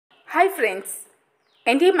Hi friends,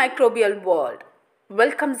 EnteMicrobialWorld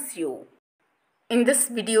welcomes you. In this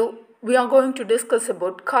video, we are going to discuss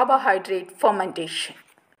about carbohydrate fermentation.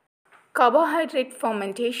 Carbohydrate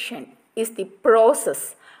fermentation is the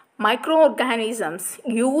process microorganisms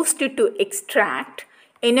used to extract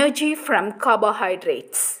energy from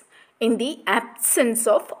carbohydrates in the absence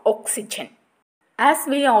of oxygen. As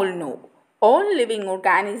we all know, all living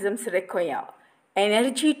organisms require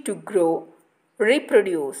energy to grow,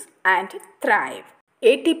 reproduce, and thrive.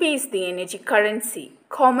 ATP is the energy currency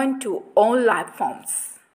common to all life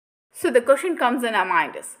forms. So the question comes in our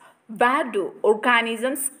mind is, where do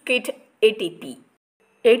organisms get ATP?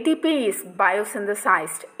 ATP is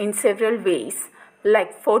biosynthesized in several ways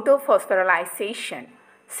like photophosphorylation,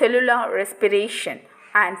 cellular respiration,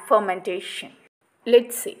 and fermentation.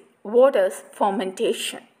 Let's see, what is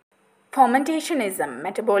fermentation? Fermentation is a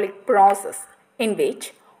metabolic process in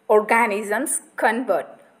which organisms convert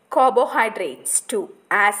carbohydrates to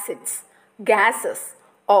acids, gases,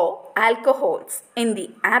 or alcohols in the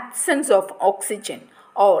absence of oxygen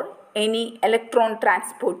or any electron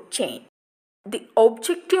transport chain. The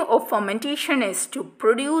objective of fermentation is to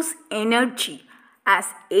produce energy as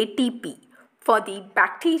ATP for the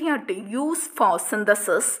bacteria to use for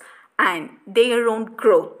synthesis and their own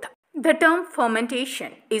growth. The term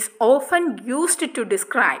fermentation is often used to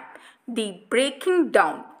describe the breaking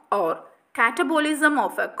down or catabolism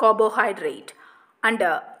of a carbohydrate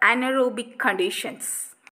under anaerobic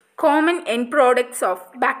conditions. Common end products of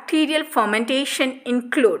bacterial fermentation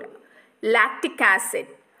include lactic acid,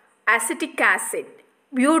 acetic acid,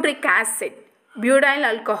 butyric acid, butyl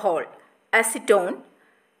alcohol, acetone,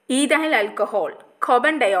 ethyl alcohol,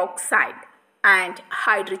 carbon dioxide, and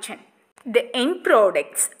hydrogen. The end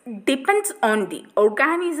products depends on the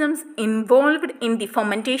organisms involved in the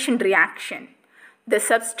fermentation reaction, the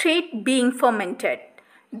substrate being fermented,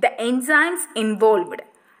 the enzymes involved,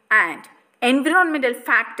 and environmental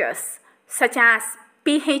factors such as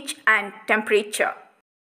pH and temperature.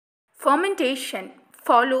 Fermentation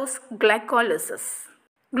follows glycolysis.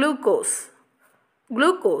 Glucose,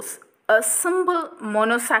 a simple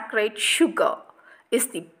monosaccharide sugar, is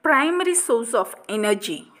the primary source of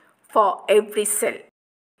energy for every cell.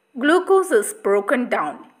 Glucose is broken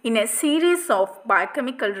down in a series of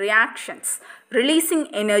biochemical reactions releasing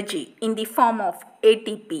energy in the form of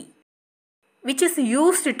ATP, which is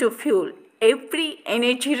used to fuel every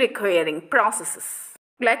energy requiring processes.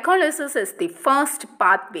 Glycolysis is the first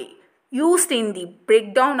pathway used in the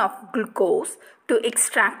breakdown of glucose to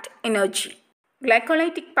extract energy.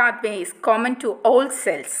 Glycolytic pathway is common to all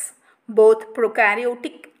cells, both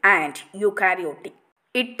prokaryotic and eukaryotic.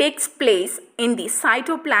 It takes place in the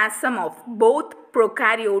cytoplasm of both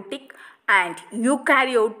prokaryotic and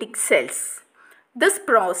eukaryotic cells. This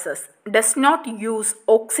process does not use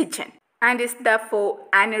oxygen and is therefore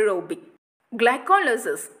anaerobic.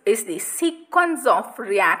 Glycolysis is the sequence of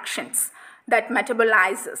reactions that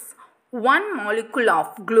metabolizes one molecule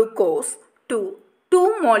of glucose to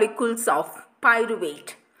two molecules of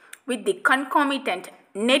pyruvate with the concomitant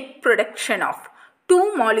net production of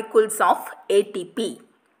two molecules of ATP.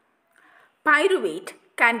 Pyruvate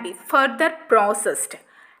can be further processed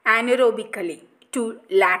anaerobically to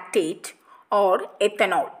lactate or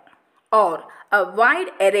ethanol or a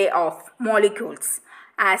wide array of molecules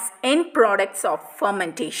as end products of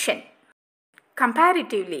fermentation.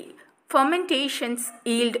 Comparatively, fermentations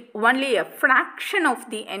yield only a fraction of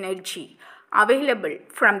the energy available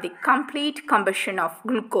from the complete combustion of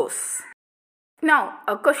glucose. Now,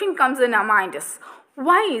 a question comes in our mind is,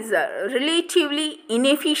 why is a relatively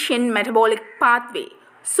inefficient metabolic pathway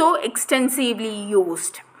so extensively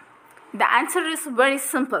used? The answer is very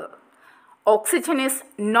simple. Oxygen is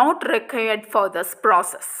not required for this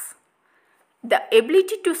process. The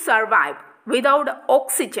ability to survive without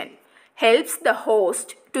oxygen helps the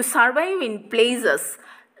host to survive in places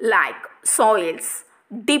like soils,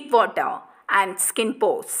 deep water, and skin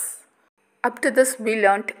pores. Up to this, we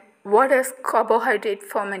learnt what is carbohydrate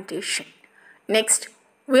fermentation. Next,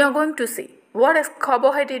 we are going to see what is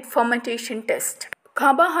carbohydrate fermentation test.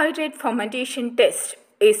 Carbohydrate fermentation test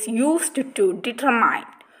is used to determine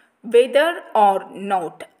whether or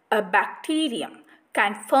not a bacterium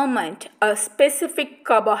can ferment a specific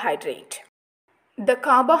carbohydrate. The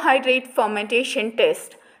carbohydrate fermentation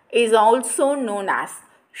test is also known as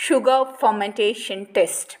sugar fermentation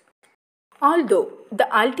test. Although the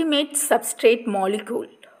ultimate substrate molecule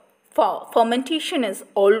for fermentation is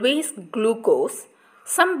always glucose,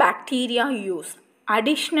 some bacteria use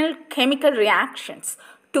additional chemical reactions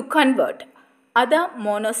to convert other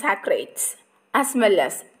monosaccharides as well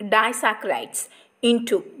as disaccharides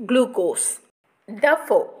into glucose.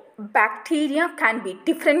 Therefore, Bacteria can be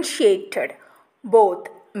differentiated both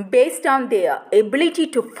based on their ability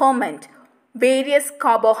to ferment various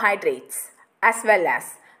carbohydrates as well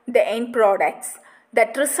as the end products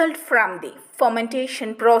that result from the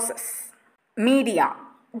fermentation process. Media.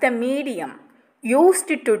 The medium used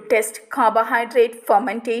to test carbohydrate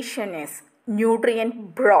fermentation is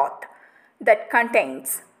nutrient broth that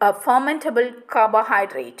contains a fermentable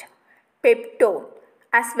carbohydrate, peptone,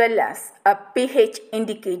 as well as a pH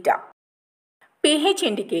indicator. pH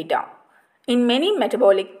indicator. In many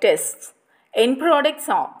metabolic tests, end products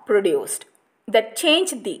are produced that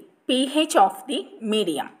change the pH of the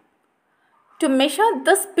medium. To measure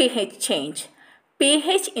this pH change,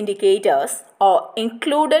 pH indicators are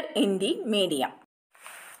included in the medium.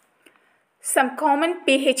 Some common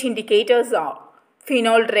pH indicators are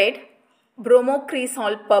phenol red,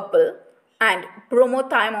 bromocresol purple, and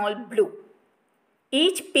bromothiamol blue.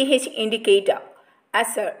 Each pH indicator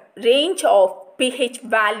has a range of pH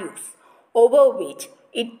values over which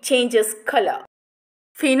it changes color.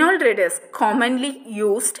 Phenol red is commonly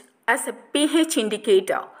used as a pH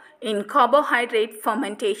indicator in carbohydrate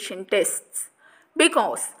fermentation tests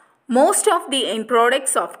because most of the end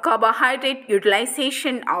products of carbohydrate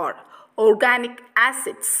utilization are organic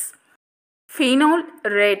acids. Phenol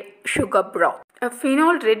red sugar broth. A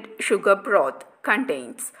phenol red sugar broth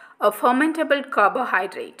contains a fermentable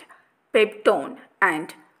carbohydrate, peptone,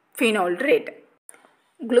 and phenol red.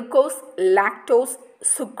 Glucose, lactose,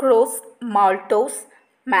 sucrose, maltose,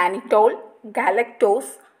 mannitol,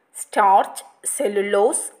 galactose, starch,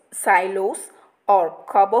 cellulose, xylose are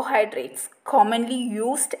carbohydrates commonly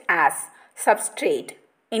used as substrate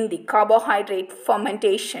in the carbohydrate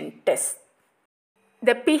fermentation test.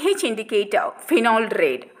 The pH indicator phenol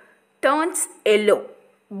red turns yellow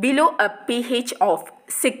below a pH of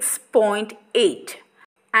 6.8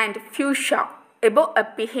 and fuchsia above a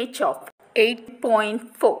pH of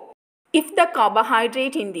 8.4. If the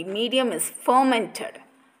carbohydrate in the medium is fermented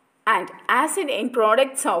and acid end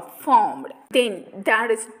products are formed, then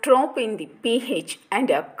there is drop in the pH and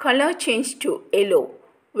a color change to yellow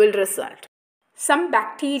will result. Some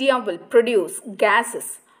bacteria will produce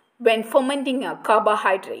gases when fermenting a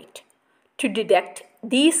carbohydrate. To detect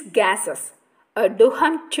these gases, a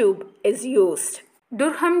Durham tube is used.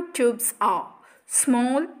 Durham tubes are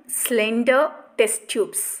small, slender test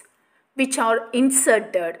tubes which are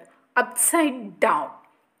inserted upside down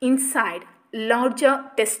inside larger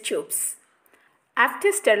test tubes.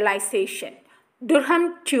 After sterilization,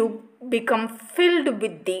 Durham tube become filled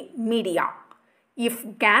with the media.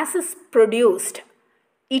 If gas is produced,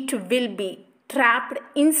 it will be trapped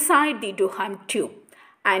inside the Durham tube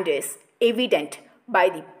and is evident by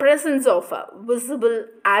the presence of a visible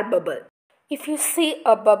air bubble. If you see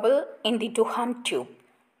a bubble in the Durham tube,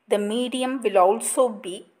 the medium will also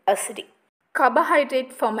be acidic.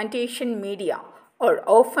 Carbohydrate fermentation media are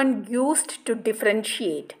often used to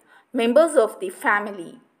differentiate members of the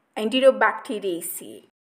family Enterobacteriaceae.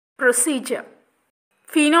 Procedure.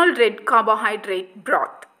 Phenol red carbohydrate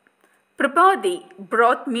broth. Prepare the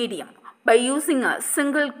broth medium by using a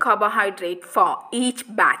single carbohydrate for each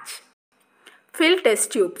batch. Fill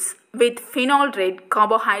test tubes with phenol red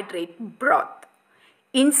carbohydrate broth.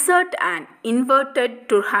 Insert an inverted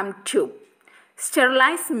Durham tube.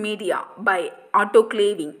 Sterilize media by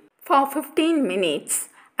autoclaving for 15 minutes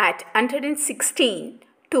at 116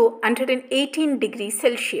 to 118 degrees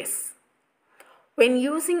Celsius. When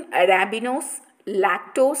using arabinose,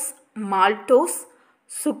 lactose, maltose,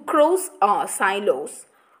 sucrose or xylose,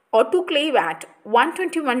 autoclave at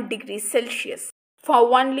 121 degrees Celsius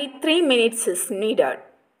for only 3 minutes is needed.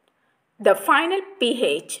 The final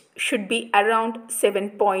pH should be around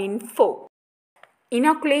 7.4.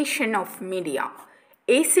 Inoculation of media.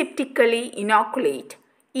 Aseptically inoculate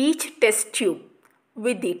each test tube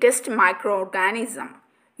with the test microorganism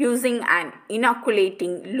using an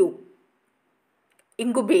inoculating loop.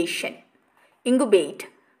 Incubation. Incubate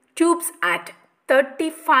tubes at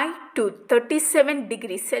 35 to 37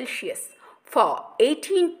 degrees Celsius for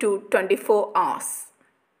 18 to 24 hours.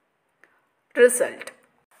 Result.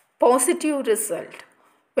 Positive result.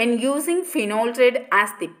 When using phenol red as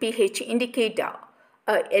the pH indicator,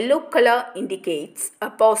 a yellow color indicates a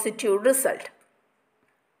positive result.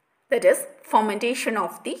 That is fermentation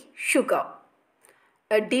of the sugar.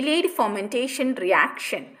 A delayed fermentation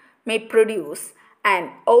reaction may produce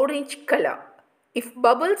an orange color if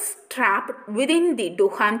bubbles trapped within the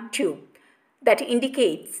Durham tube that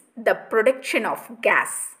indicates the production of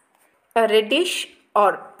gas. A reddish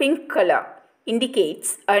or pink color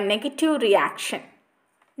indicates a negative reaction.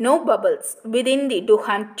 No bubbles within the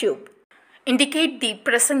Durham tube indicate the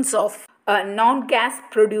presence of a non-gas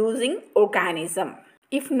producing organism.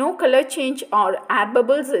 If no color change or air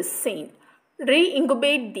bubbles is seen,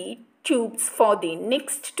 re-incubate the tubes for the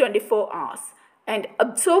next 24 hours and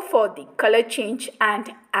observe for the color change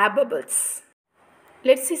and air bubbles.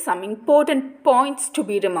 Let's see some important points to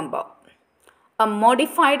be remembered. A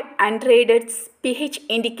modified unrated pH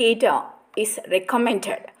indicator is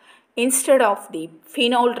recommended instead of the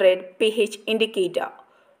phenol red pH indicator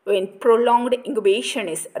when prolonged incubation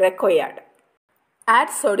is required. Add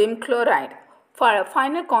sodium chloride for a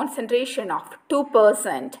final concentration of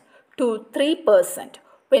 2% to 3%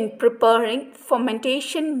 when preparing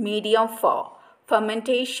fermentation media for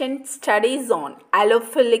fermentation studies on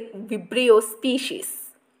allophilic Vibrio species.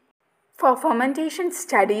 For fermentation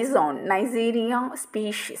studies on Neisseria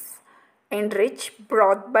species, enrich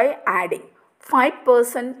broth by adding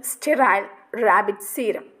 5% sterile rabbit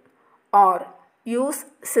serum or use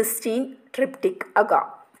cysteine tryptic agar.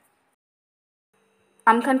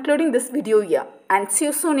 I'm concluding this video here and see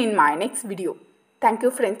you soon in my next video. Thank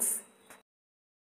you friends.